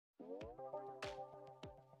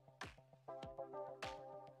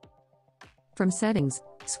From Settings,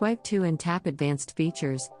 swipe to and tap Advanced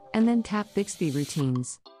Features, and then tap Bixby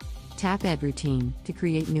Routines. Tap Add Routine to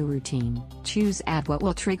create new routine. Choose Add what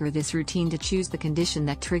will trigger this routine to choose the condition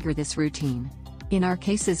that trigger this routine. In our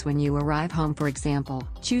cases, when you arrive home, for example,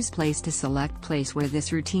 choose Place to select place where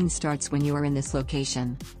this routine starts when you are in this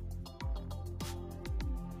location.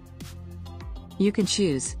 You can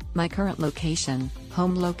choose My Current Location,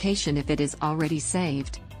 Home Location if it is already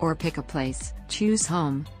saved, or pick a place. Choose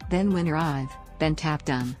Home, then when you arrive, then tap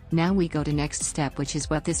Done. Now we go to next step, which is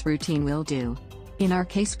what this routine will do. In our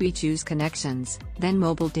case, we choose Connections, then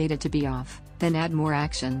Mobile Data to be off, then Add More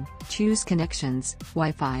Action, choose Connections,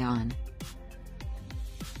 Wi-Fi on.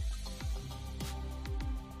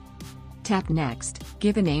 Tap Next,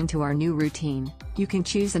 give a name to our new routine. You can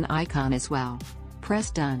choose an icon as well.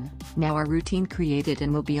 Press Done. Now our routine created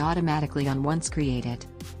and will be automatically on once created.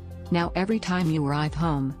 Now every time you arrive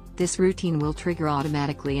home, this routine will trigger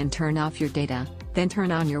automatically and turn off your data, then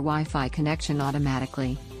turn on your Wi-Fi connection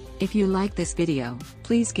automatically. If you like this video,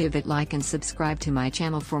 please give it like and subscribe to my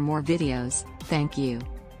channel for more videos. Thank you.